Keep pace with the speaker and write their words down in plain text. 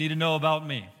Need to know about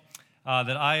me,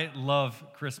 that I love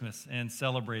Christmas and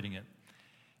celebrating it.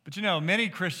 But you know, many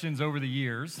Christians over the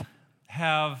years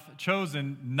have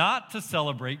chosen not to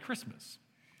celebrate Christmas.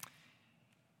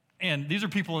 And these are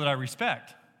people that I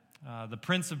respect. The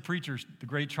Prince of Preachers, the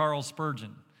great Charles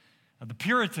Spurgeon, the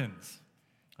Puritans.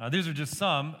 These are just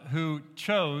some who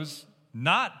chose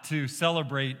not to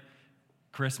celebrate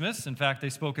Christmas. In fact,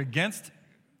 they spoke against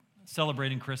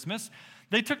celebrating Christmas.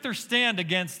 They took their stand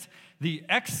against the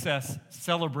excess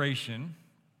celebration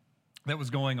that was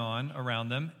going on around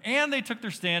them, and they took their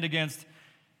stand against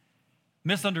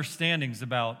misunderstandings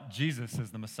about Jesus as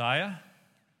the Messiah,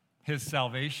 his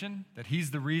salvation, that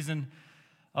he's the reason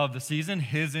of the season,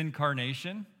 his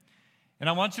incarnation. And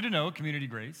I want you to know, Community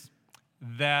Grace,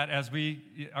 that as we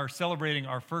are celebrating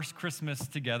our first Christmas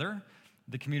together,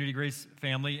 the Community Grace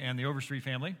family and the Overstreet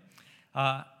family,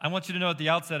 I want you to know at the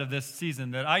outset of this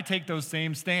season that I take those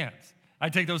same stands. I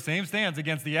take those same stands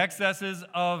against the excesses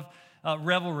of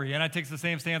revelry, and I take the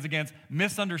same stands against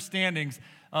misunderstandings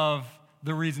of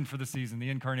the reason for the season, the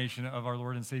incarnation of our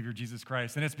Lord and Savior Jesus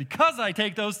Christ. And it's because I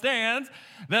take those stands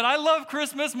that I love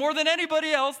Christmas more than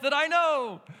anybody else that I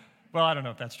know. Well, I don't know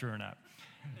if that's true or not.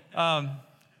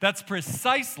 That's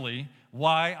precisely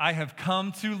why I have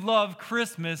come to love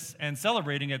Christmas and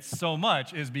celebrating it so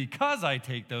much, is because I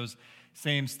take those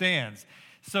same stands.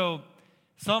 So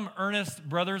some earnest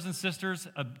brothers and sisters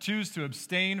choose to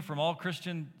abstain from all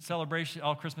Christmas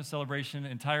celebration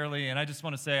entirely, and I just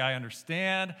want to say I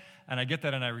understand, and I get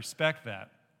that, and I respect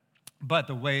that. But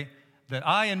the way that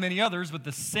I and many others with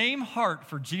the same heart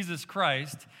for Jesus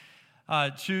Christ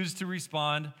choose to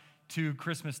respond to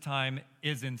Christmas time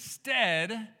is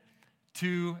instead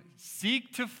to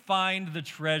seek to find the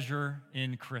treasure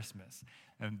in Christmas.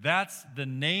 And that's the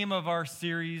name of our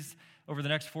series over the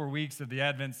next 4 weeks of the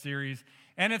Advent series.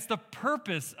 And it's the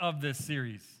purpose of this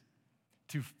series,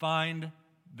 to find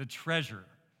the treasure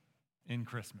in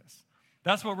Christmas.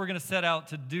 That's what we're going to set out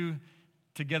to do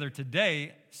together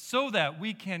today, so that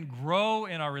we can grow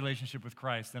in our relationship with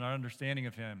Christ and our understanding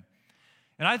of him.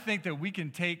 And I think that we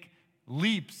can take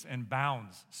leaps and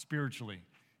bounds spiritually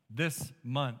this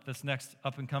month, this next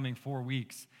up-and-coming 4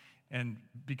 weeks, and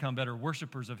become better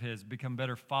worshipers of his, become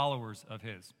better followers of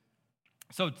his.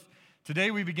 So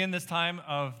today we begin this time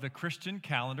of the Christian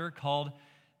calendar called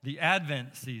the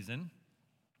Advent season.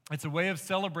 It's a way of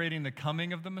celebrating the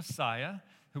coming of the Messiah,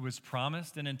 who was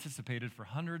promised and anticipated for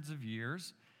hundreds of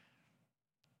years.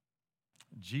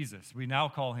 Jesus. We now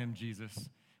call him Jesus.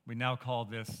 We now call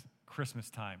this Christmas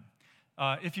time.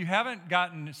 If you haven't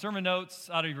gotten sermon notes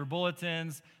out of your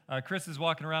bulletins, Chris is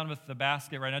walking around with the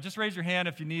basket right now. Just raise your hand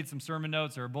if you need some sermon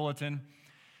notes or a bulletin.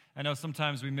 I know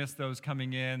sometimes we miss those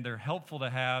coming in. They're helpful to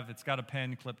have. It's got a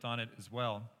pen clipped on it as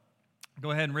well.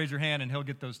 Go ahead and raise your hand, and he'll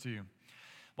get those to you.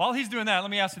 While he's doing that,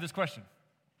 let me ask you this question.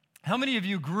 How many of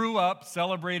you grew up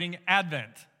celebrating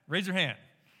Advent? Raise your hand.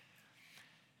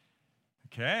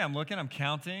 Okay, I'm looking, I'm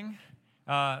counting.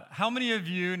 How many of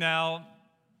you now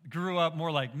grew up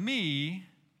more like me?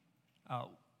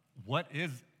 What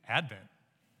is Advent?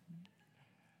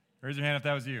 Raise your hand if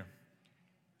that was you.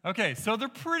 Okay, so they're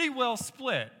pretty well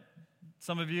split.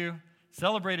 Some of you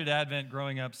celebrated Advent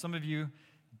growing up. Some of you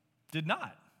did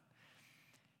not.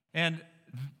 And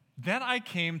then I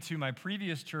came to my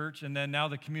previous church, and then now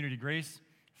the Community Grace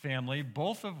family,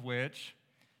 both of which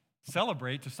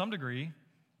celebrate, to some degree,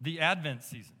 the Advent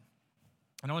season.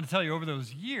 And I want to tell you, over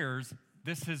those years,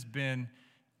 this has been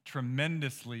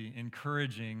tremendously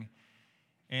encouraging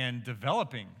and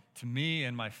developing to me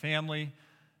and my family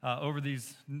over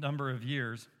these number of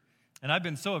years. And I've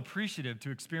been so appreciative to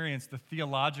experience the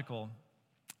theological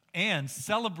and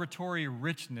celebratory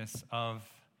richness of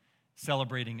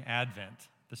celebrating Advent,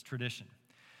 this tradition.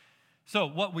 So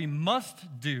what we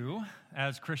must do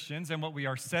as Christians, and what we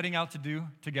are setting out to do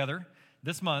together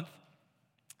this month,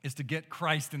 is to get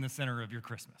Christ in the center of your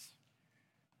Christmas.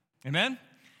 Amen?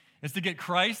 It's to get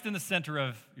Christ in the center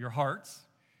of your hearts,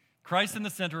 Christ in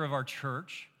the center of our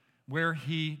church, where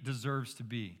he deserves to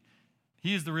be.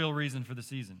 He is the real reason for the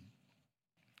season.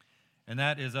 And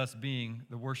that is us being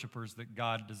the worshipers that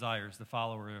God desires, the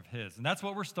follower of his. And that's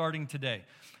what we're starting today.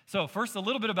 So first, a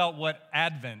little bit about what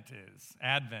Advent is.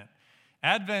 Advent.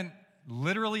 Advent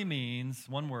literally means,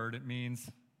 one word, it means,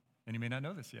 and you may not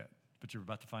know this yet, but you're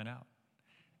about to find out.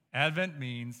 Advent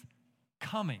means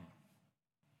coming.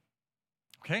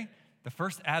 Okay? The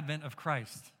first advent of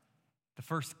Christ. The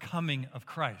first coming of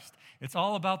Christ. It's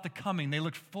all about the coming. They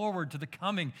look forward to the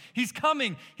coming. He's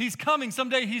coming. He's coming.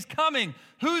 Someday he's coming.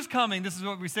 Who's coming? This is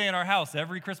what we say in our house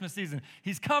every Christmas season.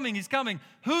 He's coming. He's coming.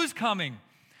 Who's coming?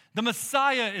 The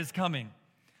Messiah is coming.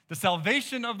 The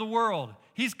salvation of the world.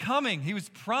 He's coming. He was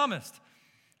promised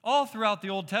all throughout the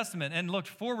Old Testament and looked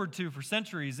forward to for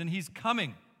centuries, and he's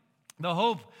coming. The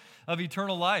hope of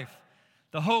eternal life,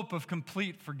 the hope of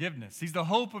complete forgiveness. He's the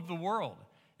hope of the world,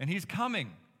 and he's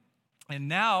coming. And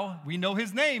now we know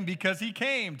his name because he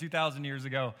came 2,000 years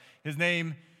ago. His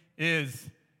name is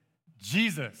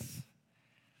Jesus.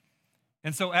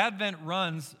 And so Advent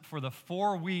runs for the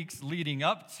 4 weeks leading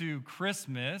up to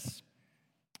Christmas,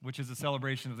 which is a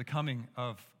celebration of the coming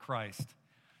of Christ.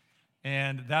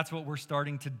 And that's what we're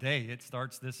starting today. It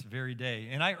starts this very day.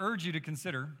 And I urge you to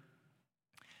consider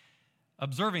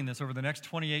observing this over the next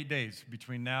 28 days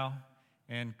between now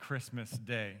and Christmas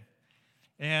Day.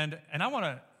 And I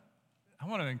want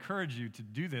to encourage you to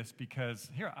do this because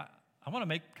here, I want to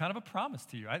make kind of a promise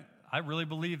to you. I really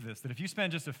believe this, that if you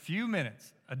spend just a few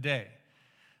minutes a day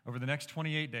over the next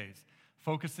 28 days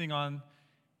focusing on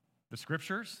the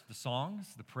scriptures, the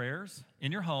songs, the prayers,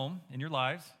 in your home, in your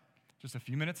lives, just a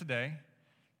few minutes a day,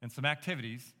 and some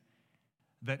activities,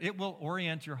 that it will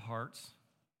orient your hearts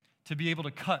to be able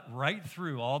to cut right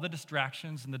through all the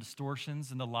distractions and the distortions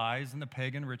and the lies and the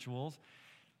pagan rituals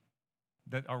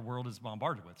that our world is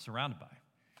bombarded with, surrounded by.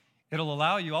 It'll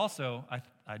allow you also,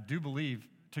 I do believe,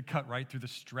 to cut right through the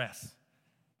stress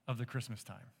of the Christmas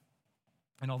time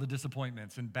and all the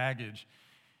disappointments and baggage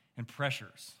and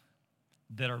pressures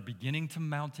that are beginning to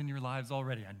mount in your lives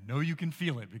already. I know you can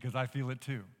feel it because I feel it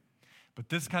too. But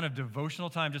this kind of devotional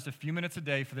time, just a few minutes a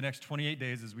day for the next 28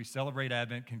 days as we celebrate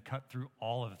Advent, can cut through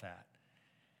all of that.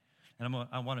 And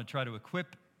I want to try to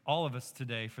equip all of us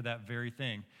today for that very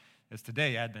thing as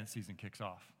today Advent season kicks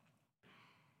off.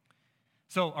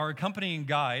 So our accompanying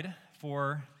guide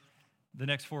for the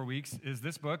next 4 weeks is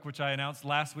this book, which I announced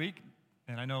last week,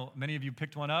 and I know many of you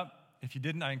picked one up. If you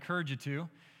didn't, I encourage you to.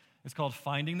 It's called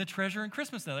Finding the Treasure in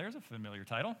Christmas. Now, there's a familiar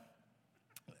title.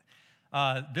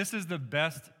 This is the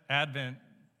best Advent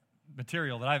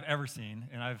material that I've ever seen,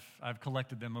 and I've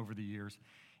collected them over the years,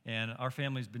 and our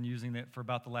family's been using it for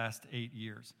about the last 8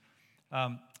 years.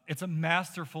 It's a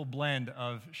masterful blend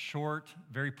of short,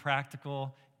 very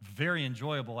practical, very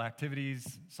enjoyable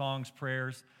activities, songs,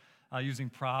 prayers, using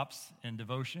props and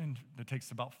devotion that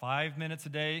takes about 5 minutes a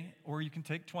day, or you can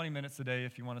take 20 minutes a day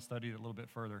if you want to study it a little bit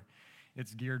further.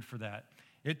 It's geared for that.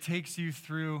 It takes you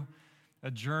through a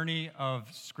journey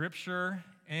of Scripture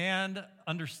and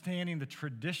understanding the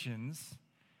traditions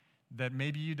that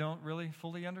maybe you don't really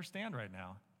fully understand right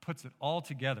now. Puts it all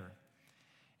together.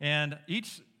 And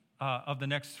each of the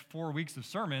next 4 weeks of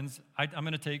sermons, I'm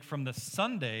going to take from the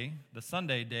Sunday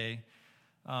day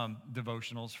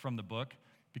devotionals from the book,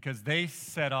 because they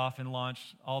set off and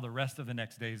launch all the rest of the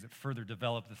next days that further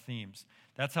develop the themes.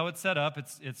 That's how it's set up.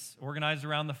 It's organized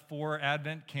around the 4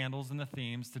 Advent candles and the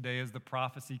themes. Today is the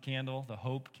prophecy candle, the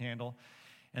hope candle,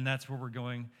 and that's where we're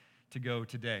going to go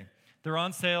today. They're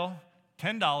on sale,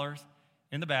 $10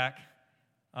 in the back.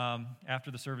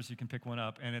 After the service, you can pick one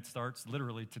up, and it starts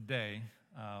literally today.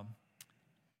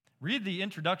 Read the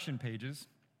introduction pages,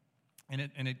 and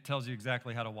it tells you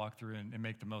exactly how to walk through and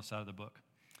make the most out of the book.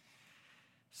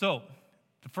 So,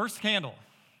 the first candle,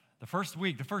 the first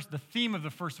week, the theme of the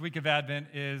first week of Advent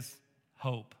is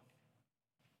hope.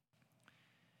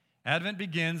 Advent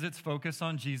begins its focus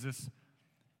on Jesus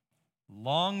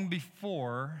long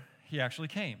before he actually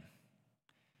came,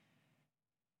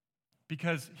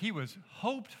 because he was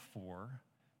hoped for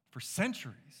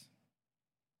centuries,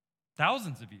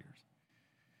 thousands of years.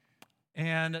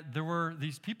 And there were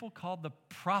these people called the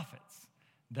prophets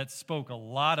that spoke a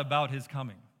lot about his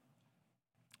coming.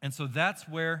 And so that's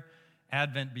where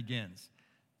Advent begins.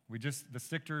 The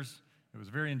Stichters, it was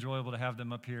very enjoyable to have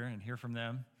them up here and hear from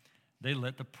them. They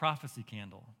lit the prophecy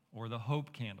candle, or the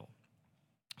hope candle.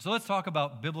 So let's talk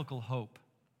about biblical hope.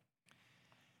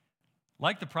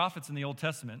 Like the prophets in the Old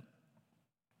Testament,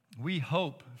 we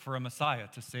hope for a Messiah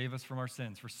to save us from our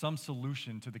sins, for some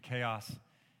solution to the chaos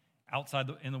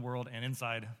outside in the world and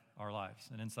inside our lives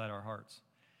and inside our hearts.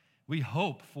 We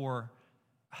hope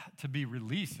to be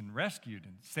released and rescued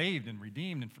and saved and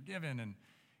redeemed and forgiven and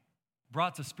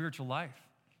brought to spiritual life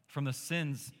from the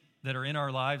sins that are in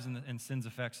our lives and sin's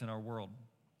effects in our world.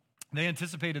 They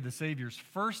anticipated the Savior's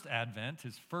first advent,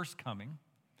 his first coming,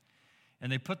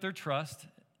 and they put their trust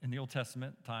in the Old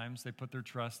Testament times, they put their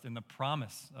trust in the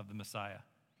promise of the Messiah.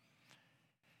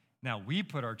 Now, we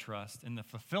put our trust in the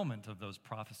fulfillment of those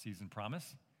prophecies and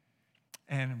promise,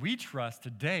 and we trust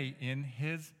today in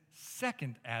his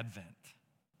second advent.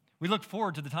 We look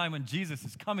forward to the time when Jesus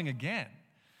is coming again.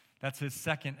 That's his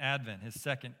second advent, his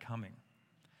second coming.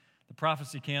 The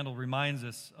prophecy candle reminds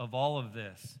us of all of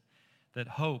this, that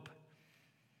hope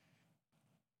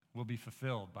will be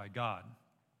fulfilled by God.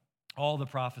 all the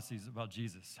prophecies about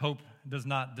Jesus. Hope does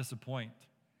not disappoint.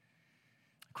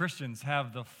 Christians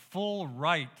have the full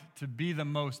right to be the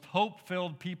most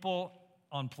hope-filled people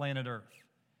on planet Earth.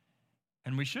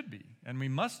 And we should be, and we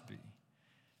must be,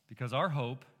 because our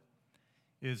hope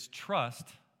is trust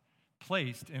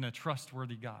placed in a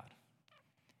trustworthy God.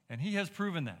 And He has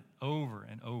proven that over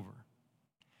and over.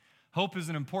 Hope is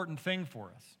an important thing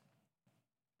for us.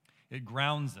 It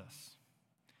grounds us.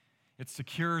 It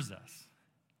secures us.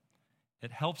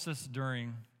 It helps us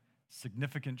during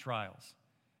significant trials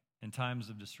in times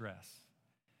of distress.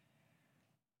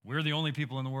 We're the only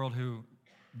people in the world who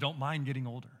don't mind getting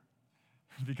older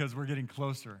because we're getting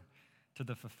closer to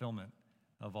the fulfillment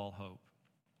of all hope.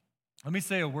 Let me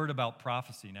say a word about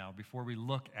prophecy now before we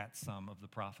look at some of the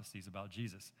prophecies about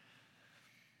Jesus.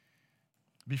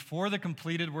 Before the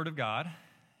completed Word of God,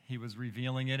 He was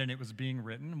revealing it and it was being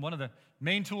written. One of the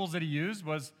main tools that He used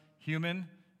was human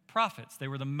prophets. They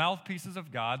were the mouthpieces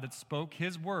of God that spoke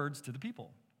His words to the people.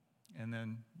 And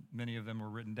then many of them were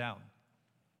written down.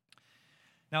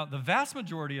 Now, the vast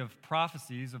majority of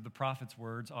prophecies of the prophet's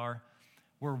words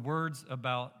were words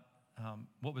about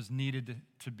what was needed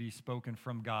to be spoken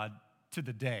from God to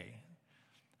the day.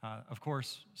 Of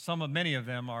course, many of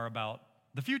them are about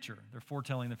the future. They're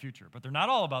foretelling the future. But they're not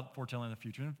all about foretelling the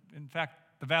future. In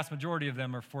fact, the vast majority of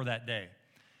them are for that day.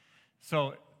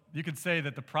 So you could say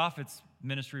that the prophet's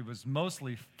ministry was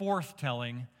mostly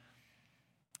forthtelling,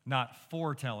 not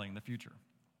foretelling the future.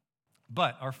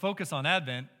 But our focus on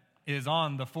Advent is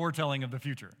on the foretelling of the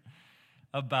future,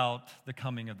 about the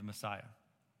coming of the Messiah.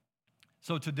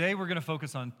 So today we're going to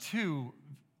focus on two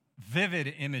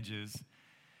vivid images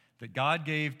that God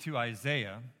gave to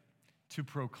Isaiah to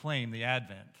proclaim the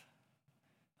advent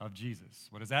of Jesus.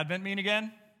 What does Advent mean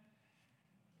again?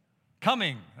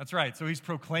 Coming. That's right. So He's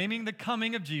proclaiming the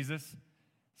coming of Jesus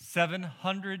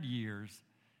 700 years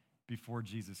before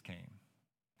Jesus came,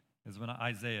 is when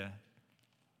Isaiah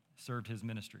served his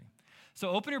ministry. So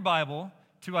open your Bible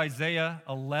to Isaiah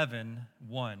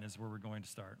 11:1 is where we're going to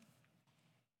start.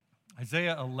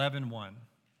 Isaiah 11:1.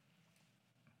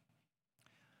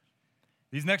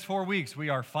 These next 4 weeks, we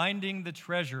are finding the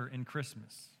treasure in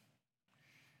Christmas.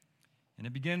 And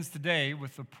it begins today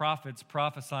with the prophets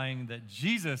prophesying that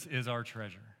Jesus is our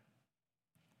treasure.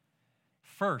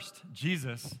 First,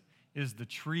 Jesus is the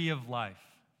tree of life.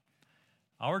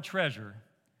 Our treasure,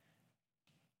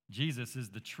 Jesus, is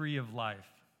the tree of life.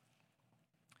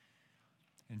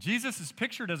 And Jesus is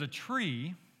pictured as a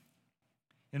tree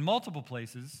in multiple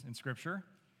places in Scripture.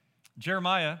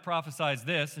 Jeremiah prophesies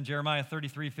this in Jeremiah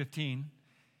 33:15.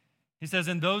 He says,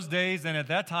 "In those days and at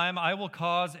that time I will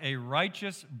cause a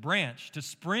righteous branch to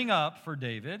spring up for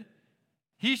David.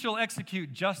 He shall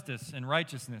execute justice and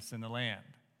righteousness in the land."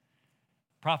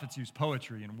 Prophets use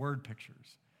poetry and word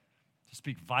pictures to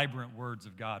speak vibrant words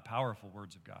of God, powerful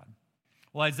words of God.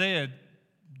 Well, Isaiah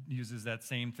uses that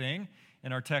same thing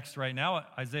in our text right now.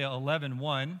 Isaiah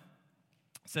 11:1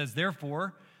 says, there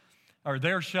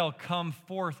shall come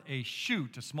forth a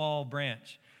shoot, a small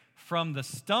branch, from the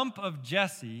stump of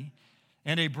Jesse,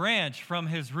 and a branch from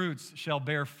his roots shall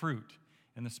bear fruit,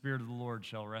 and the Spirit of the Lord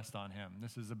shall rest on him.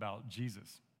 This is about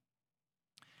Jesus.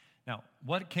 Now,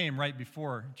 what came right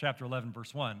before chapter 11,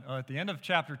 verse 1? At the end of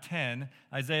chapter 10,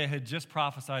 Isaiah had just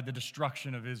prophesied the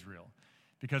destruction of Israel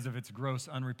because of its gross,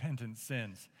 unrepentant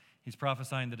sins. He's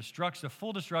prophesying the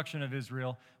full destruction of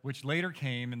Israel, which later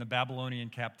came in the Babylonian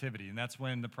captivity, and that's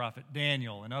when the prophet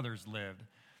Daniel and others lived.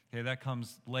 Okay, that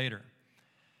comes later.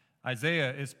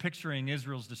 Isaiah is picturing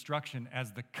Israel's destruction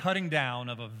as the cutting down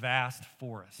of a vast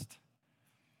forest.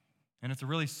 And it's a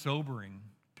really sobering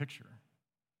picture.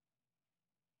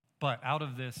 But out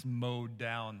of this mowed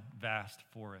down vast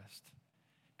forest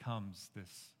comes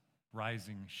this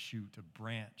rising shoot, a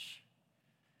branch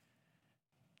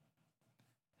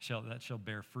that shall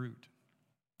bear fruit.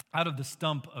 Out of the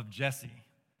stump of Jesse.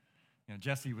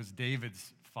 Jesse was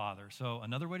David's father. So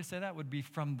another way to say that would be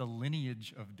from the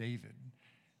lineage of David.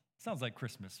 Sounds like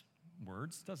Christmas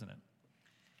words, doesn't it?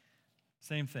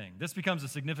 Same thing. This becomes a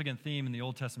significant theme in the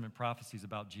Old Testament prophecies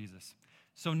about Jesus.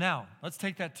 So now, let's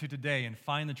take that to today and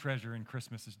find the treasure in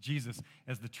Christmas as Jesus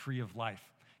as the tree of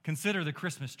life. Consider the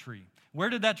Christmas tree. Where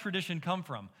did that tradition come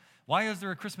from? Why is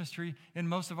there a Christmas tree in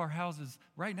most of our houses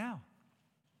right now?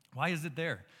 Why is it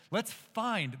there? Let's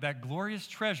find that glorious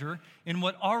treasure in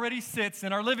what already sits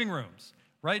in our living rooms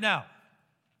right now,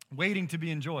 waiting to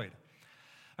be enjoyed.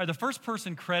 All right, the first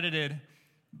person credited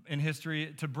in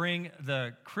history to bring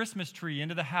the Christmas tree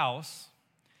into the house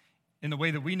in the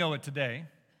way that we know it today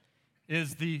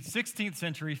is the 16th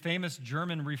century famous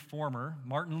German reformer,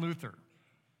 Martin Luther.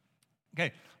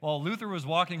 Okay, while Luther was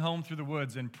walking home through the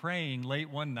woods and praying late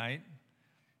one night,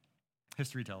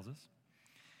 history tells us,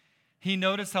 he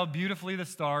noticed how beautifully the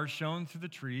stars shone through the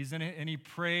trees, and he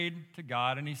prayed to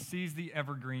God, and he sees the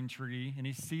evergreen tree, and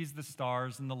he sees the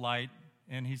stars and the light,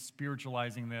 and he's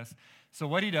spiritualizing this. So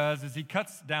what he does is he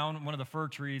cuts down one of the fir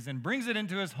trees and brings it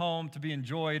into his home to be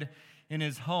enjoyed in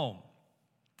his home.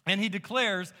 And he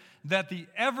declares that the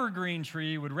evergreen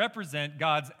tree would represent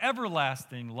God's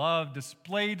everlasting love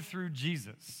displayed through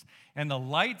Jesus. And the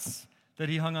lights that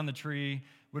he hung on the tree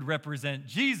would represent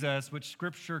Jesus, which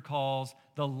Scripture calls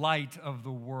the light of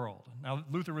the world. Now,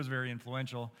 Luther was very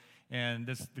influential, and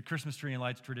the Christmas tree and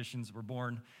lights traditions were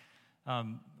born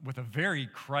with a very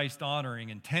Christ-honoring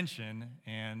intention,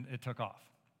 and it took off.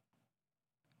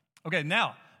 Okay,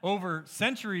 now, over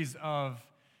centuries of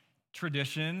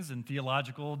traditions and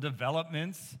theological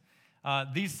developments,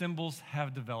 these symbols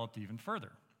have developed even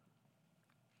further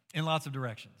in lots of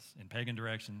directions, in pagan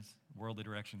directions, worldly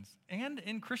directions, and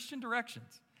in Christian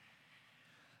directions.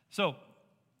 So,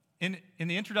 in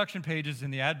the introduction pages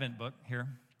in the Advent book here,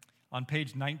 on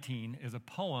page 19, is a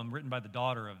poem written by the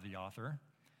daughter of the author.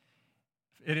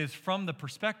 It is from the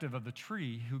perspective of the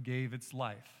tree who gave its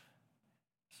life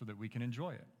so that we can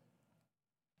enjoy it.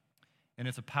 And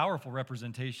it's a powerful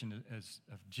representation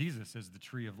of Jesus as the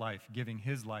tree of life, giving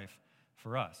his life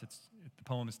for us. The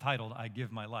poem is titled, I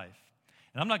Give My Life.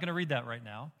 And I'm not going to read that right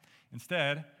now.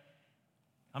 Instead,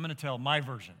 I'm going to tell my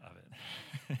version of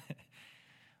it,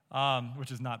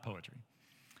 which is not poetry.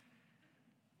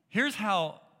 Here's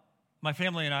how my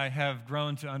family and I have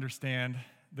grown to understand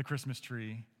the Christmas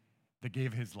tree that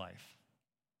gave his life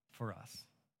for us.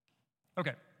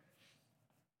 Okay.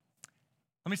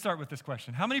 Let me start with this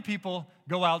question. How many people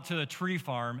go out to a tree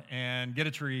farm and get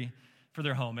a tree for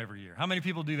their home every year? How many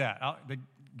people do that? They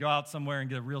go out somewhere and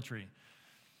get a real tree.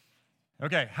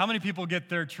 Okay, how many people get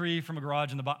their tree from a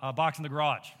garage in the box in the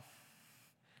garage?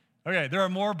 Okay, there are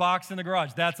more boxes in the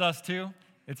garage. That's us too.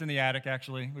 It's in the attic,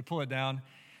 actually. We pull it down.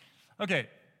 Okay,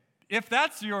 if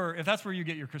that's where you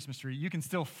get your Christmas tree, you can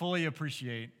still fully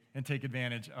appreciate and take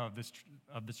advantage of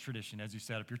this tradition as you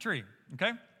set up your tree.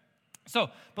 Okay.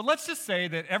 So, but let's just say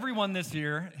that everyone this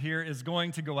year here is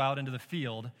going to go out into the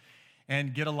field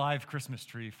and get a live Christmas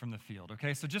tree from the field,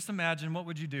 okay? So just imagine, what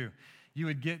would you do? You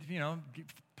would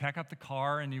pack up the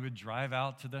car and you would drive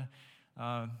out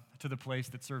to the place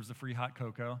that serves the free hot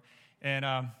cocoa, and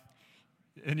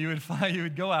you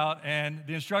would go out, and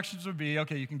the instructions would be,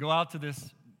 okay, you can go out to this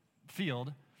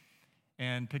field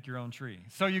and pick your own tree.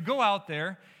 So you go out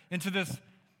there into this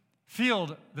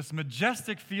field, this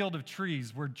majestic field of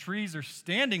trees, where trees are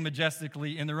standing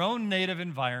majestically in their own native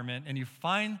environment, and you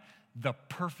find the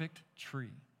perfect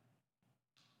tree.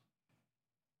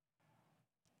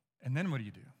 And then what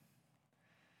do?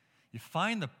 You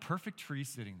find the perfect tree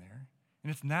sitting there in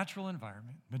its natural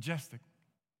environment, majestic,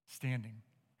 standing,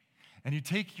 and you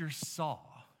take your saw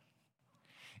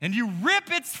and you rip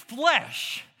its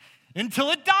flesh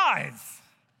until it dies.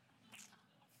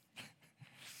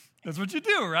 That's what you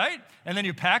do, right? And then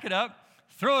you pack it up,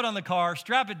 throw it on the car,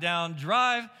 strap it down,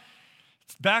 drive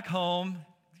back home,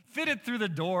 fit it through the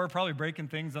door, probably breaking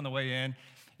things on the way in.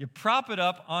 You prop it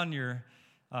up on your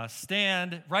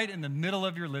stand right in the middle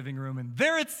of your living room, and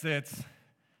there it sits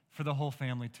for the whole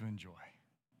family to enjoy.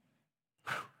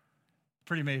 Whew.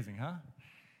 Pretty amazing, huh?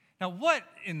 Now, what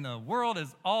in the world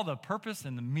is all the purpose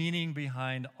and the meaning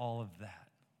behind all of that?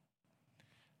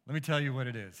 Let me tell you what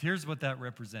it is. Here's what that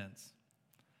represents.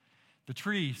 The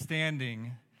tree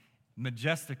standing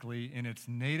majestically in its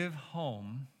native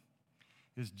home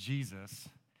is Jesus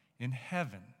in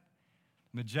heaven,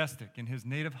 majestic in his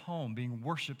native home, being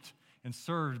worshiped and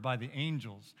served by the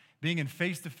angels, being in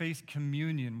face-to-face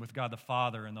communion with God the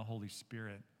Father and the Holy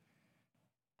Spirit.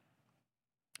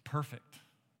 Perfect.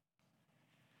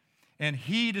 And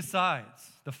he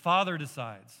decides, the Father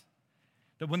decides,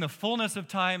 that when the fullness of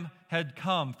time had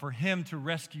come for him to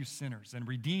rescue sinners and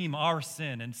redeem our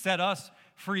sin and set us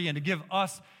free and to give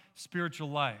us spiritual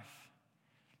life,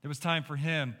 it was time for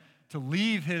him to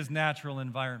leave his natural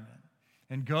environment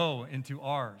and go into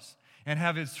ours and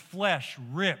have his flesh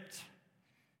ripped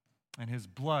and his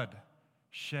blood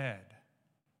shed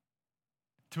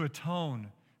to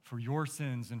atone for your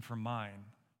sins and for mine,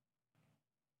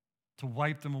 to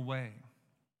wipe them away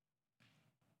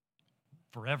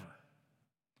forever.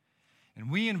 And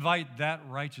we invite that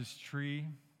righteous tree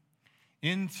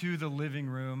into the living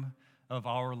room of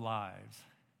our lives,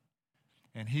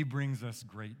 and he brings us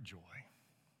great joy.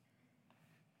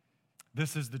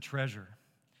 This is the treasure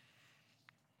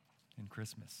in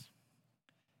Christmas.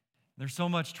 There's so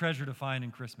much treasure to find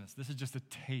in Christmas. This is just a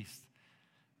taste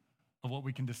of what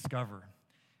we can discover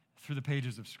through the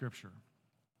pages of Scripture,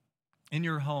 in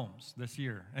your homes this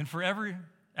year, and for every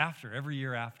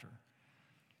year after.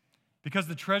 Because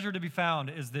the treasure to be found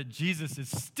is that Jesus is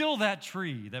still that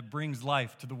tree that brings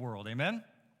life to the world. Amen?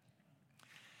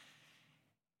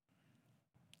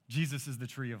 Jesus is the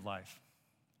tree of life.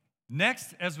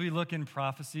 Next, as we look in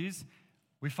prophecies,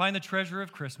 we find the treasure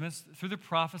of Christmas through the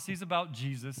prophecies about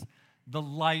Jesus, the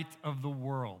light of the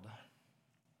world.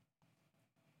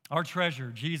 Our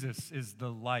treasure, Jesus, is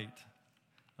the light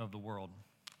of the world.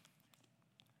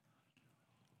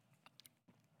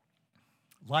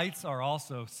 Lights are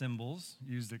also symbols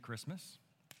used at Christmas.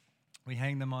 We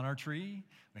hang them on our tree.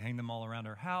 We hang them all around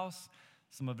our house.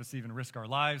 Some of us even risk our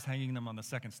lives hanging them on the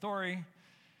second story.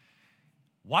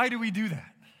 Why do we do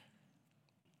that?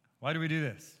 Why do we do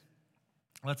this?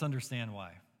 Let's understand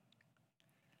why.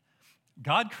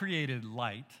 God created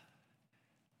light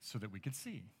so that we could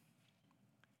see.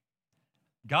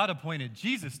 God appointed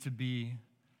Jesus to be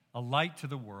a light to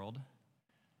the world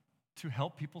to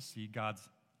help people see God's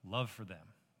love for them.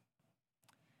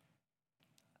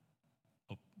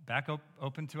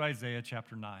 Open to Isaiah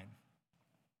chapter 9. And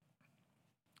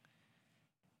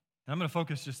I'm going to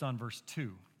focus just on verse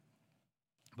 2.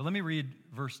 But let me read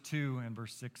verse 2 and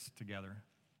verse 6 together.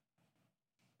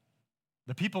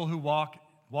 The people who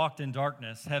walked in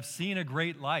darkness have seen a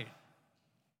great light.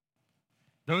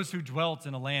 Those who dwelt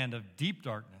in a land of deep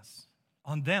darkness,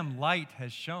 on them light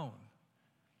has shone.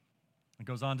 It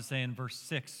goes on to say in verse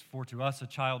 6, for to us a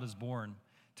child is born,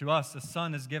 to us a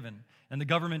son is given, and the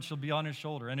government shall be on his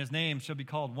shoulder, and his name shall be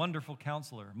called Wonderful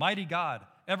Counselor, Mighty God,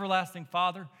 Everlasting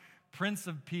Father, Prince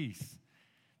of Peace.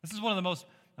 This is one of the most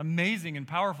amazing and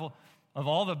powerful of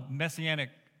all the messianic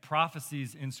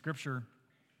prophecies in Scripture.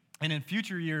 And in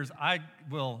future years, I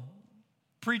will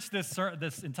preach this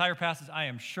entire passage. I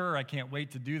am sure. I can't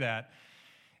wait to do that.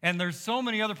 And there's so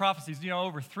many other prophecies.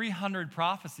 Over 300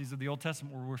 prophecies of the Old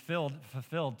Testament were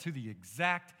fulfilled to the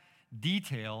exact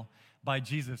detail by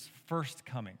Jesus' first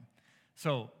coming.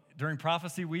 So during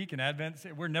Prophecy Week and Advent,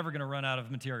 we're never going to run out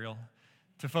of material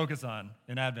to focus on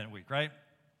in Advent Week, right?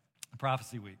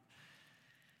 Prophecy Week.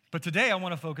 But today I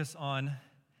want to focus on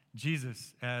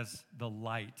Jesus as the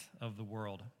light of the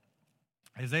world.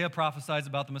 Isaiah prophesies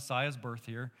about the Messiah's birth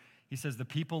here. He says, the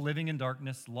people living in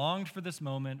darkness longed for this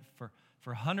moment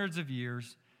for hundreds of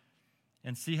years.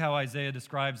 And see how Isaiah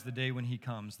describes the day when he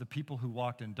comes. The people who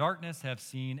walked in darkness have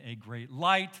seen a great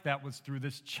light. That was through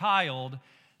this child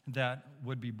that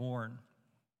would be born.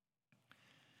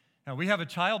 Now, we have a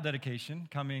child dedication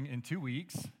coming in 2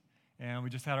 weeks. And we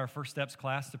just had our First Steps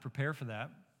class to prepare for that.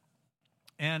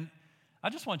 And I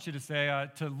just want you to say,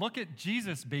 to look at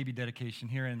Jesus' baby dedication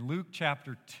here in Luke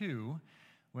chapter 2,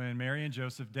 when Mary and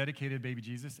Joseph dedicated baby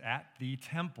Jesus at the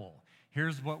temple.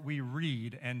 Here's what we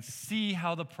read and see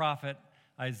how the prophet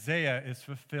Isaiah is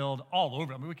fulfilled all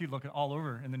over. I mean, we could look at all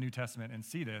over in the New Testament and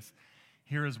see this.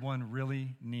 Here is one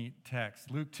really neat text.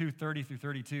 Luke 2, 30 through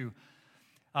 32.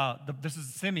 This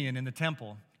is Simeon in the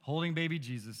temple holding baby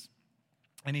Jesus.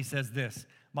 And he says this,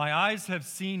 my eyes have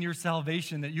seen your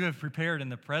salvation that you have prepared in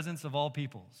the presence of all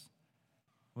peoples.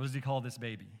 What does he call this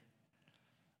baby?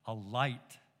 A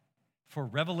light for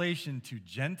revelation to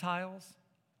Gentiles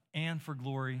and for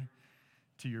glory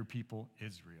to your people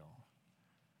Israel.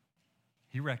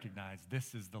 He recognized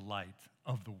this is the light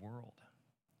of the world.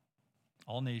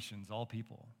 All nations, all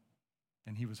people.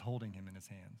 And he was holding him in his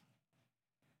hand.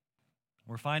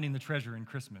 We're finding the treasure in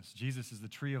Christmas. Jesus is the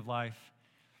tree of life.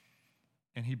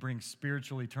 And he brings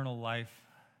spiritual, eternal life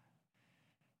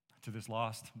to this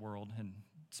lost world and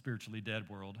spiritually dead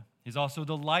world. He's also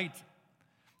the light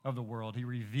of the world. He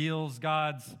reveals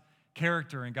God's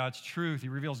character and God's truth. He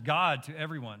reveals God to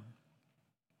everyone.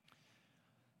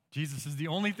 Jesus is the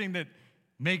only thing that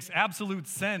makes absolute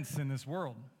sense in this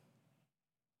world.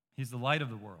 He's the light of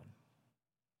the world.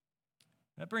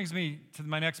 That brings me to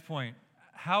my next point.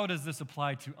 How does this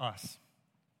apply to us?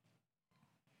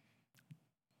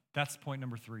 That's point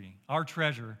number 3. Our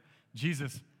treasure,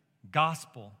 Jesus'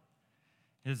 gospel,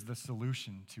 is the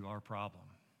solution to our problem.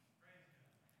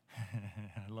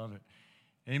 I love it.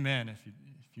 Amen, if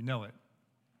you know it.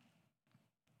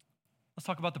 Let's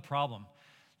talk about the problem.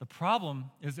 The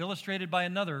problem is illustrated by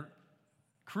another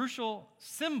crucial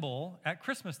symbol at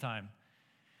Christmas time,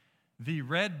 the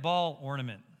red ball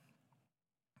ornament.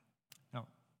 Now,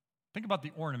 think about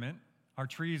the ornament. Our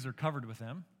trees are covered with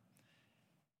them.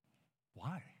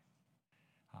 Why?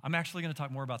 I'm actually going to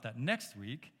talk more about that next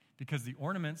week because the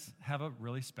ornaments have a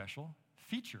really special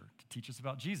feature to teach us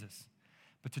about Jesus.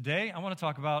 But today, I want to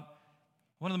talk about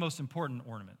one of the most important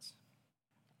ornaments.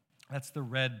 That's the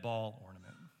red ball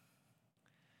ornament.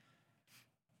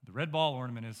 The red ball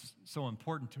ornament is so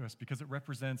important to us because it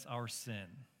represents our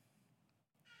sin.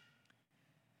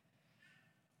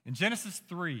 In Genesis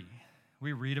 3,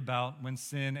 we read about when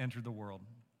sin entered the world.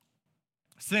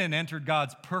 Sin entered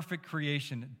God's perfect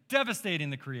creation, devastating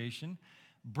the creation,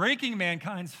 breaking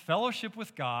mankind's fellowship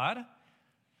with God,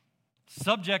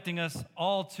 subjecting us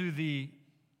all to the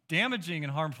damaging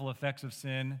and harmful effects of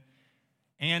sin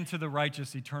and to the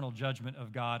righteous eternal judgment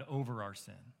of God over our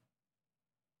sin.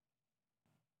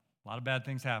 A lot of bad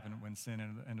things happen when sin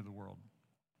entered the world.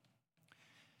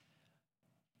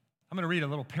 I'm going to read a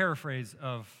little paraphrase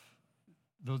of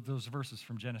those verses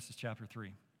from Genesis chapter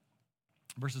 3,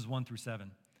 verses 1 through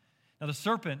 7. Now the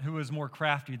serpent, who was more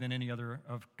crafty than any other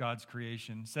of God's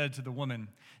creation, said to the woman,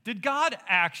 "Did God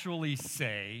actually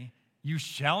say, 'You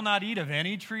shall not eat of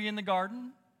any tree in the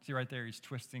garden'?" See right there, he's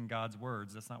twisting God's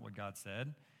words. That's not what God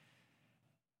said.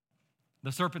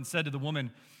 The serpent said to the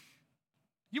woman,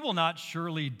 "You will not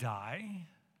surely die,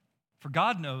 for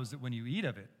God knows that when you eat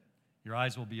of it, your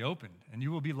eyes will be opened, and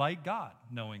you will be like God,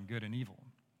 knowing good and evil."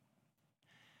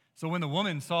 So when the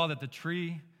woman saw that the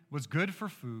tree was good for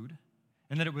food,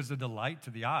 and that it was a delight to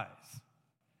the eyes,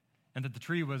 and that the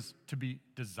tree was to be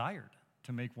desired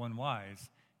to make one wise,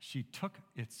 she took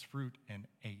its fruit and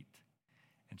ate.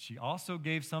 And she also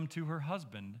gave some to her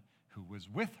husband who was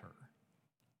with her,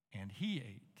 and he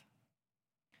ate.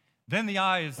 Then the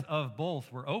eyes of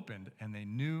both were opened, and they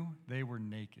knew they were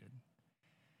naked.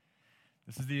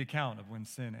 This is the account of when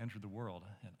sin entered the world,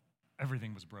 and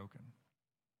everything was broken.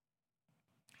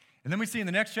 And then we see in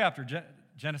the next chapter,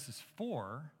 Genesis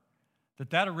 4,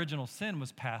 that original sin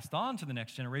was passed on to the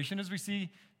next generation as we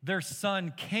see their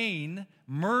son Cain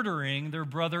murdering their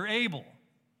brother Abel.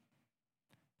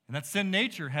 And that sin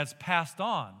nature has passed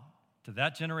on to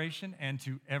that generation and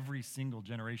to every single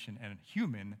generation and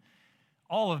human,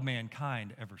 all of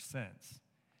mankind ever since.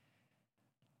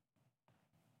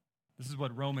 This is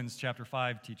what Romans chapter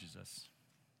 5 teaches us.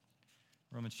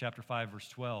 Romans chapter 5, verse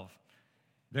 12.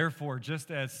 Therefore,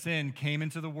 just as sin came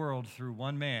into the world through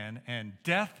one man, and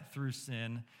death through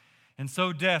sin, and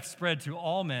so death spread to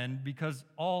all men because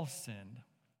all sinned.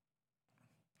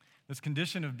 This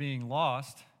condition of being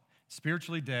lost,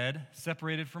 spiritually dead,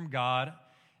 separated from God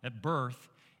at birth,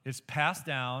 is passed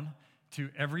down to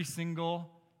every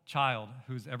single child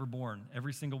who's ever born,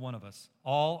 every single one of us.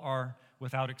 All are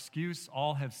without excuse.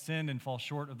 All have sinned and fall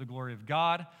short of the glory of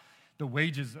God. The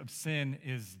wages of sin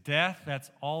is death.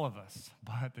 That's all of us.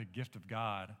 But the gift of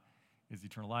God is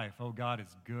eternal life. Oh, God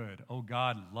is good. Oh,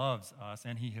 God loves us,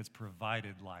 and he has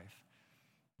provided life.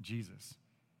 Jesus.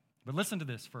 But listen to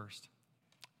this first.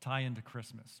 Tie into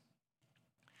Christmas.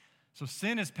 So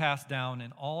sin is passed down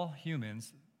in all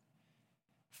humans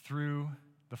through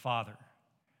the Father,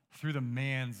 through the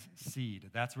man's seed.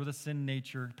 That's where the sin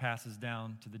nature passes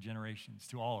down to the generations,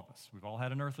 to all of us. We've all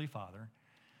had an earthly father,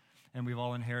 and we've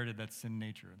all inherited that sin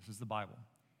nature. This is the Bible.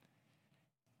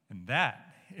 And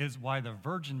that is why the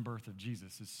virgin birth of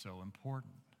Jesus is so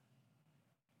important.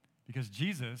 Because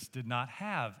Jesus did not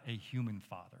have a human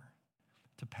father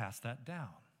to pass that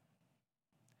down.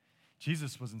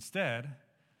 Jesus was instead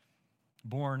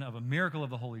born of a miracle of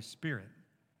the Holy Spirit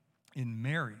in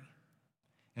Mary.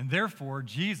 And therefore,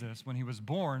 Jesus, when he was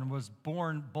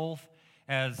born both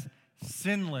as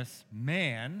sinless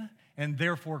man and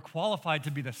therefore qualified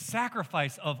to be the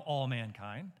sacrifice of all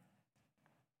mankind.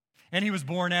 And he was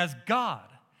born as God.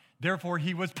 Therefore,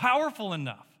 he was powerful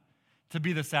enough to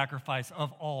be the sacrifice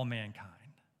of all mankind.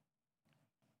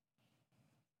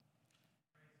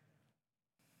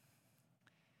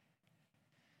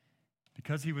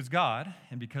 Because he was God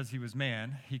and because he was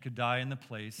man, he could die in the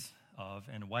place of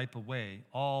and wipe away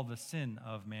all the sin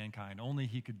of mankind. Only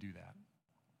he could do that.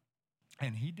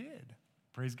 And he did.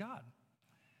 Praise God.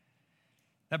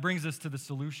 That brings us to the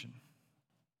solution.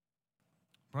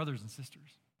 Brothers and sisters,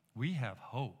 we have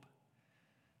hope.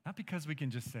 Not because we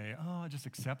can just say, oh, it just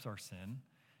accepts our sin.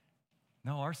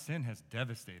 No, our sin has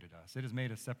devastated us. It has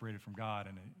made us separated from God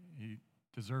and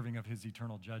deserving of his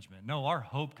eternal judgment. No, our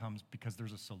hope comes because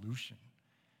there's a solution.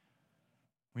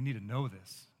 We need to know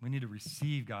this. We need to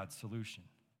receive God's solution.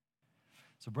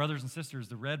 So, brothers and sisters,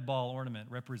 the red ball ornament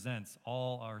represents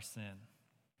all our sin.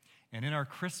 And in our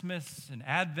Christmas and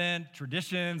Advent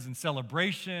traditions and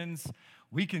celebrations,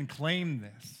 we can claim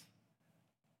this.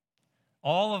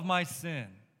 All of my sin,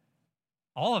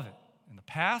 all of it, in the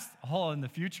past, all in the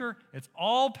future, it's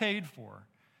all paid for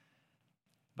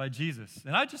by Jesus.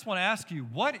 And I just want to ask you,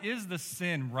 what is the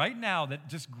sin right now that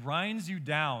just grinds you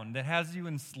down, that has you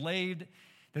enslaved,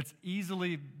 that's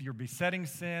easily your besetting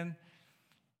sin?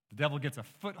 The devil gets a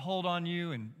foothold on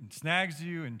you and snags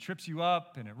you and trips you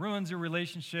up, and it ruins your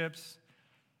relationships.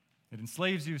 It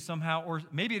enslaves you somehow, or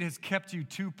maybe it has kept you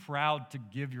too proud to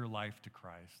give your life to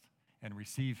Christ and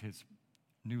receive his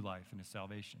new life and his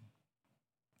salvation.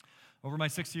 Over my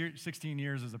 16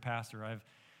 years as a pastor, I've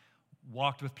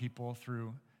walked with people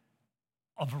through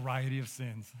a variety of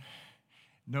sins.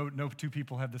 No two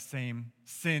people have the same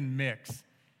sin mix.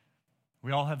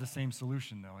 We all have the same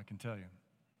solution, though, I can tell you.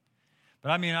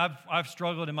 But I mean, I've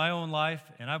struggled in my own life,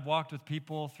 and I've walked with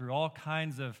people through all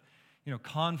kinds of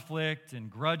conflict and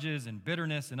grudges and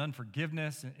bitterness and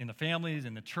unforgiveness in the families,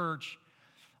 in the church,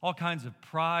 all kinds of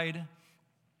pride,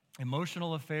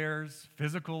 emotional affairs,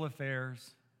 physical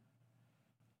affairs,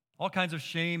 all kinds of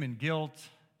shame and guilt,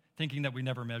 thinking that we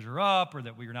never measure up or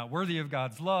that we are not worthy of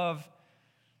God's love.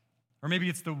 Or maybe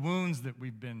it's the wounds that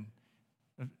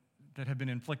that have been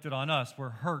inflicted on us. We're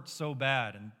hurt so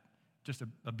bad and just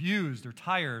abused or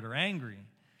tired or angry.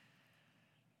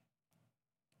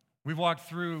 We've walked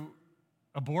through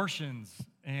abortions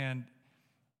and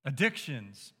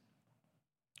addictions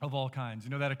of all kinds.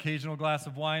 That occasional glass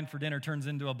of wine for dinner turns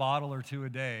into a bottle or two a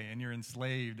day, and you're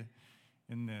enslaved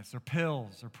in this. Or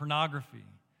pills or pornography.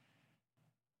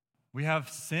 We have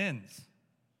sins.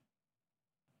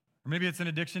 Or maybe it's an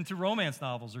addiction to romance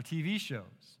novels or TV shows.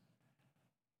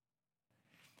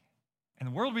 In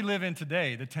the world we live in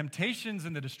today, the temptations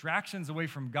and the distractions away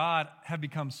from God have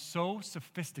become so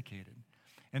sophisticated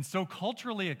and so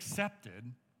culturally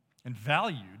accepted and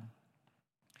valued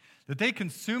that they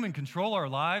consume and control our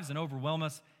lives and overwhelm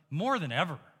us more than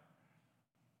ever.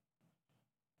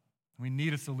 We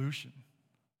need a solution.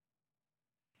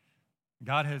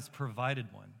 God has provided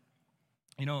one.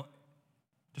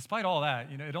 Despite all that,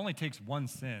 it only takes one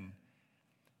sin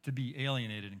to be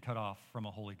alienated and cut off from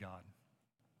a holy God.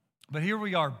 But here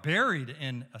we are, buried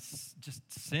in just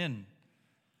sin.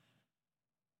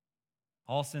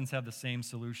 All sins have the same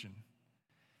solution,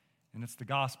 and it's the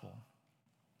gospel.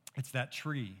 It's that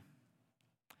tree.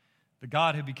 The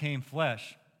God who became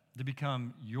flesh to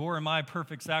become your and my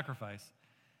perfect sacrifice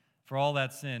for all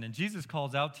that sin. And Jesus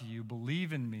calls out to you,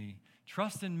 believe in me,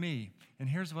 trust in me, and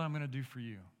here's what I'm going to do for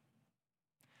you.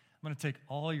 I'm going to take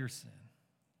all your sin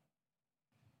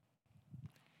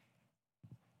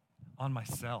on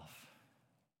myself.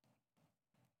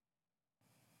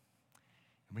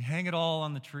 And we hang it all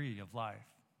on the tree of life.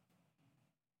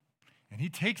 And he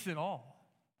takes it all.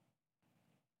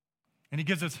 And he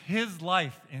gives us his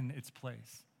life in its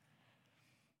place.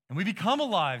 And we become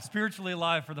alive, spiritually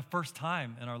alive for the first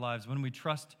time in our lives when we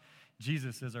trust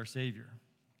Jesus as our Savior.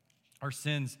 Our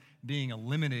sins being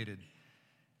eliminated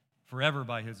forever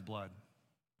by his blood.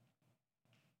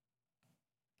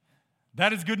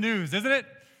 That is good news, isn't it?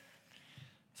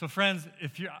 So friends,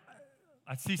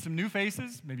 I see some new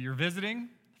faces, maybe you're visiting,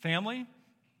 family,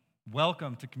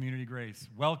 welcome to Community Grace.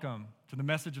 Welcome to the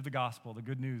message of the gospel, the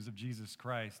good news of Jesus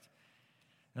Christ.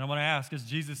 And I want to ask, is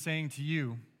Jesus saying to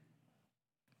you,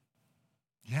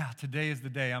 yeah, today is the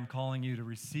day I'm calling you to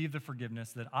receive the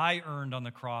forgiveness that I earned on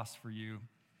the cross for you,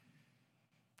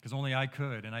 because only I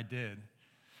could, and I did.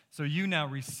 So you now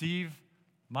receive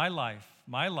my life,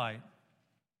 my light.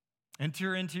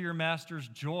 Enter into your master's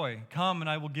joy. Come and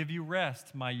I will give you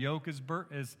rest. My yoke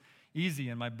is easy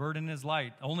and my burden is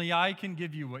light. Only I can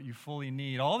give you what you fully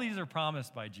need. All these are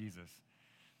promised by Jesus,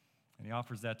 and he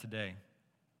offers that today.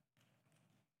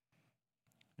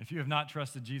 If you have not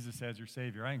trusted Jesus as your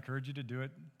Savior, I encourage you to do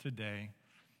it today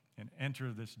and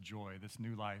enter this joy, this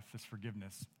new life, this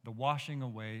forgiveness, the washing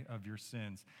away of your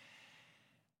sins.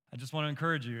 I just want to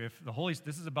encourage you,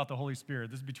 this is about the Holy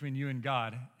Spirit, this is between you and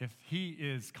God. If he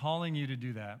is calling you to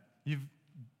do that, you've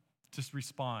just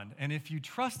respond. And if you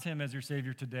trust him as your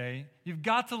Savior today, you've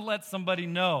got to let somebody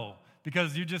know,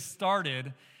 because you just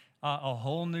started a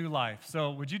whole new life.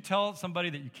 So would you tell somebody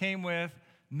that you came with,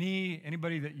 me,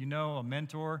 anybody that you know, a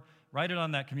mentor, write it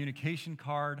on that communication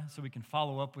card so we can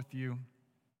follow up with you.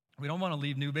 We don't want to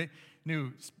leave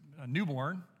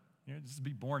newborn, just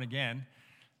be born again,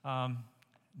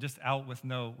 just out with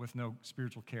no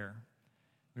spiritual care.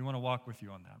 We want to walk with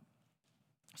you on that.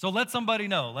 So let somebody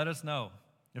know. Let us know.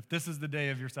 If this is the day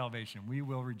of your salvation, we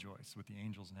will rejoice with the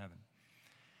angels in heaven.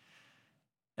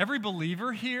 Every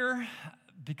believer here,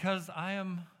 because I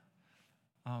am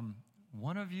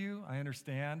one of you, I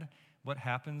understand what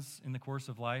happens in the course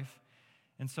of life.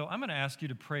 And so I'm going to ask you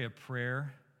to pray a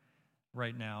prayer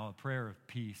right now, a prayer of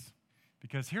peace.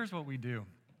 Because here's what we do.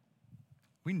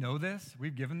 We know this,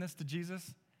 we've given this to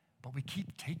Jesus, but we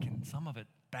keep taking some of it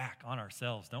back on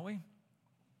ourselves, don't we?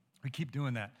 We keep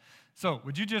doing that. So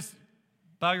would you just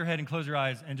bow your head and close your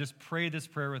eyes and just pray this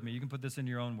prayer with me? You can put this in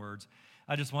your own words.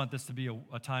 I just want this to be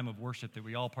a time of worship that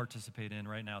we all participate in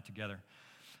right now together.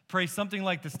 pray something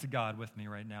like this to God with me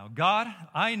right now. God,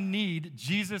 I need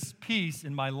Jesus' peace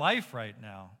in my life right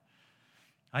now.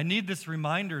 I need this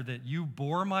reminder that you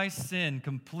bore my sin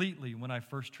completely when I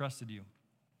first trusted you.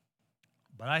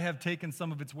 But I have taken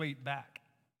some of its weight back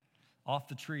off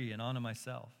the tree and onto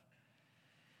myself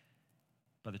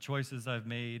by the choices I've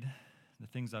made, the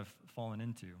things I've fallen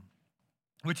into,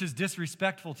 which is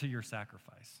disrespectful to your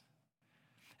sacrifice.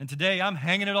 And today I'm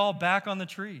hanging it all back on the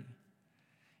tree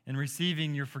and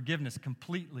receiving your forgiveness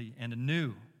completely and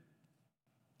anew.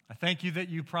 I thank you that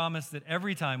you promise that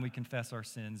every time we confess our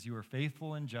sins, you are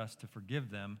faithful and just to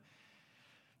forgive them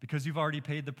because you've already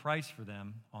paid the price for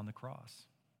them on the cross.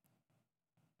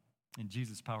 In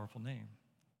Jesus' powerful name,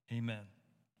 amen.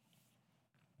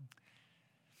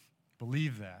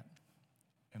 Believe that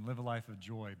and live a life of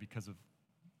joy because of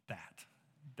that.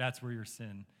 That's where your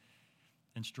sin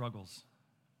and struggles,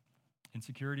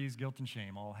 insecurities, guilt, and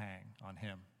shame all hang on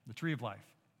him, the tree of life.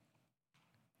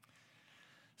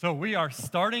 So we are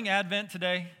starting Advent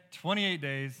today, 28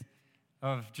 days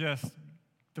of just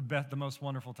the most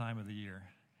wonderful time of the year.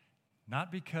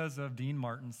 Not because of Dean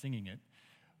Martin singing it,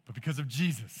 but because of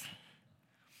Jesus.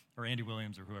 Or Andy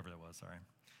Williams or whoever that was, sorry.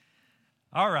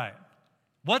 All right.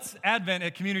 What's Advent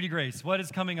at Community Grace? What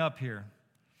is coming up here?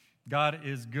 God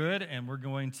is good, and we're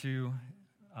going to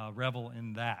revel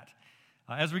in that.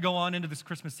 As we go on into this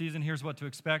Christmas season, here's what to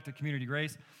expect at Community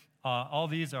Grace. All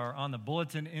these are on the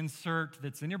bulletin insert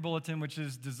that's in your bulletin, which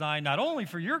is designed not only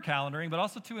for your calendaring, but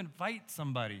also to invite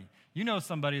somebody. You know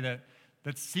somebody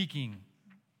that's seeking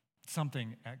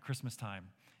something at Christmas time,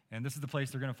 and this is the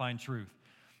place they're going to find truth.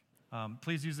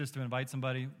 Please use this to invite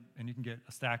somebody, and you can get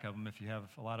a stack of them if you have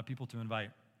a lot of people to invite.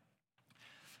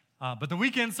 But the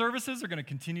weekend services are going to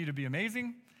continue to be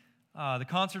amazing. The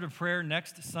concert of prayer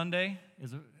next Sunday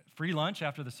is a free lunch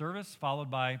after the service,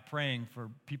 followed by praying for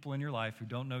people in your life who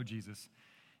don't know Jesus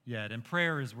yet. And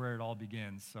prayer is where it all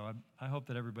begins. So I hope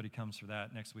that everybody comes for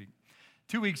that next week.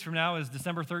 2 weeks from now is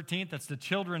December 13th. That's the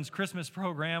Children's Christmas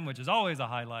Program, which is always a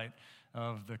highlight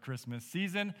of the Christmas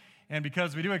season. And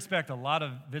because we do expect a lot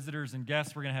of visitors and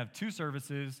guests, we're going to have 2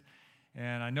 services.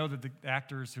 And I know that the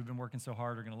actors who've been working so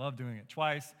hard are going to love doing it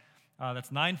twice.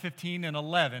 That's 9:15 and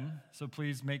 11. So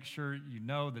please make sure you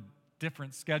know the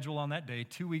different schedule on that day,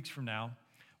 2 weeks from now.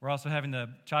 We're also having the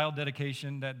child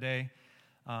dedication that day.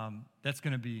 That's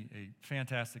going to be a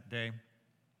fantastic day.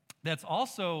 That's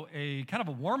also a kind of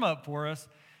a warm-up for us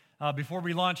before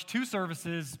we launch 2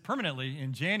 services permanently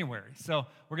in January. So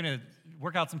we're going to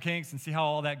work out some kinks and see how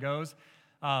all that goes.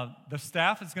 The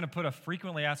staff is going to put a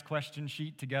frequently asked question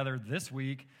sheet together this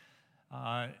week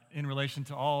in relation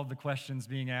to all of the questions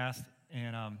being asked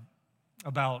and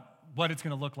about what it's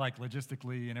going to look like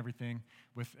logistically and everything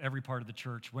with every part of the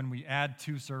church when we add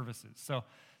 2 services. So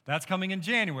that's coming in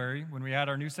January when we add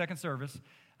our new second service,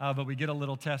 but we get a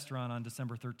little test run on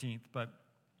December 13th. But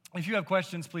if you have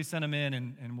questions, please send them in,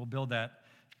 and we'll build that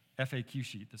FAQ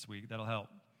sheet this week. That'll help.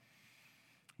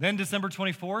 Then December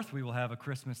 24th, we will have a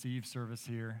Christmas Eve service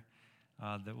here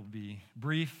that will be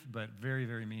brief but very,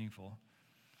 very meaningful.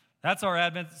 That's our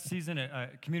Advent season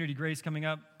at Community Grace coming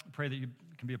up. I pray that you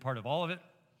can be a part of all of it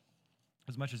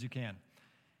as much as you can.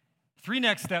 3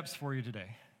 next steps for you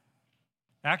today.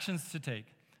 Actions to take.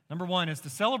 Number 1 is to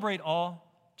celebrate all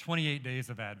 28 days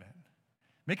of Advent.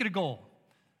 Make it a goal.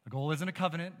 A goal isn't a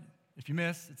covenant. If you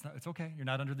miss, it's okay. You're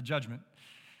not under the judgment.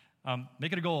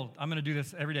 Make it a goal. I'm going to do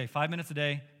this every day, 5 minutes a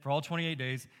day for all 28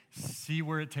 days. See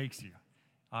where it takes you.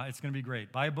 It's going to be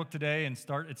great. Buy a book today and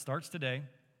it starts today.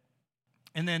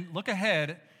 And then look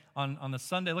ahead on the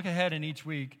Sunday. Look ahead in each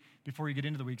week before you get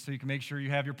into the week so you can make sure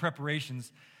you have your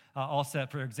preparations all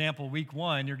set. For example, week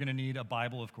 1, you're going to need a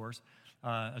Bible, of course,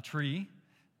 a tree,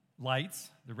 lights,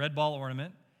 the red ball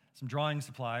ornament, some drawing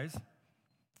supplies,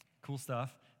 cool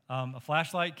stuff, a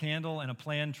flashlight, candle, and a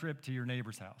planned trip to your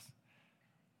neighbor's house.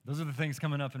 Those are the things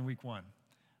coming up in week 1.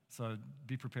 So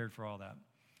be prepared for all that.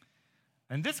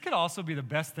 And this could also be the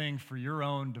best thing for your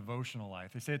own devotional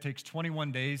life. They say it takes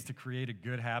 21 days to create a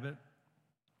good habit.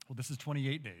 Well, this is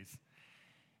 28 days.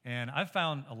 And I've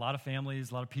found a lot of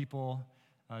families, a lot of people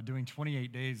doing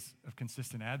 28 days of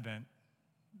consistent Advent,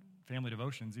 family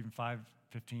devotions, even 5,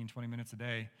 15, 20 minutes a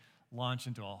day, launch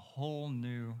into a whole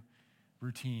new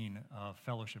routine of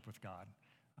fellowship with God.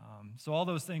 So all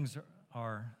those things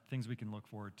are things we can look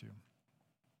forward to.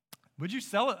 Would you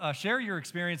share your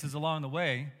experiences along the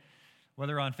way,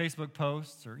 whether on Facebook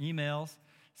posts or emails,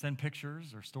 send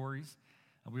pictures or stories?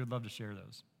 We would love to share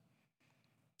those.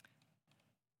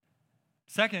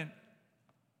 Second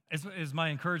is my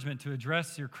encouragement to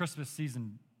address your Christmas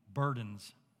season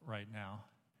burdens right now.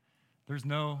 There's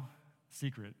no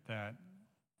secret that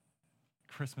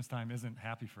Christmas time isn't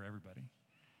happy for everybody.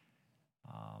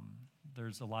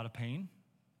 There's a lot of pain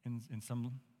in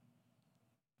some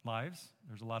lives.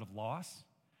 There's a lot of loss,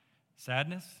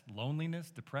 sadness,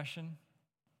 loneliness, depression,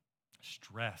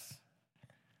 stress.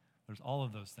 There's all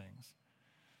of those things.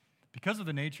 Because of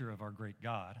the nature of our great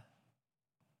God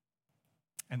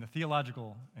and the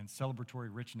theological and celebratory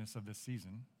richness of this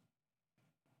season,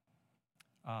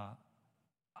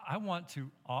 I want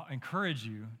to encourage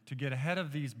you to get ahead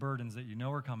of these burdens that you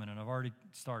know are coming, and I've already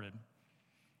started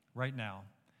right now,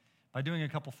 by doing a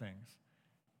couple things.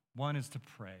 One is to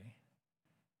pray.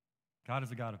 God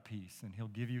is a God of peace, and he'll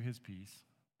give you his peace.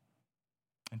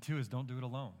 And two is don't do it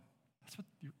alone. That's what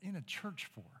you're in a church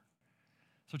for.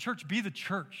 So church, be the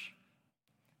church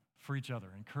for each other.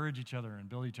 Encourage each other and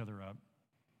build each other up.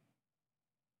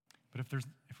 But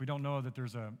if we don't know that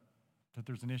there's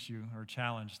an issue or a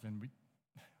challenge, then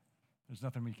there's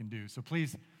nothing we can do. So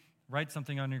please write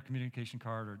something on your communication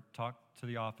card or talk to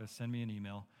the office, send me an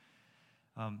email.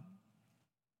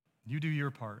 You do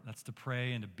your part. That's to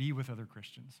pray and to be with other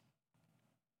Christians.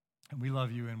 And we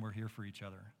love you, and we're here for each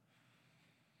other.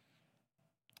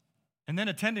 And then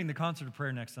attending the concert of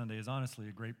prayer next Sunday is honestly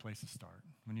a great place to start,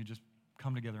 when you just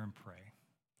come together and pray.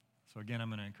 So again, I'm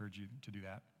going to encourage you to do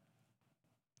that.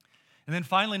 And then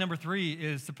finally, number 3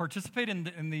 is to participate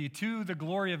in the To the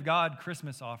Glory of God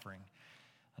Christmas offering.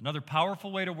 Another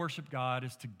powerful way to worship God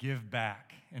is to give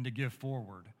back and to give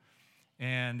forward.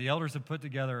 And the elders have put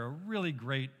together a really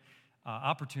great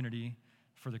opportunity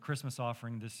for the Christmas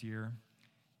offering this year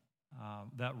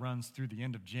that runs through the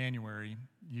end of January.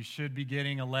 You should be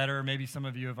getting a letter. Maybe some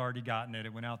of you have already gotten it.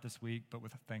 It went out this week, but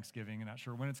with Thanksgiving, I'm not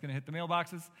sure when it's going to hit the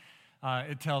mailboxes.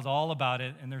 It tells all about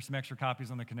it, and there's some extra copies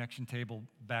on the connection table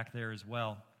back there as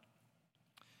well.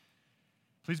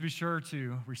 Please be sure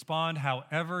to respond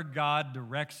however God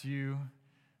directs you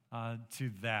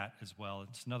to that as well.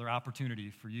 It's another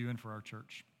opportunity for you and for our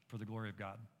church, for the glory of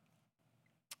God.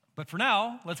 But for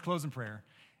now, let's close in prayer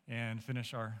and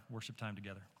finish our worship time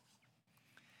together.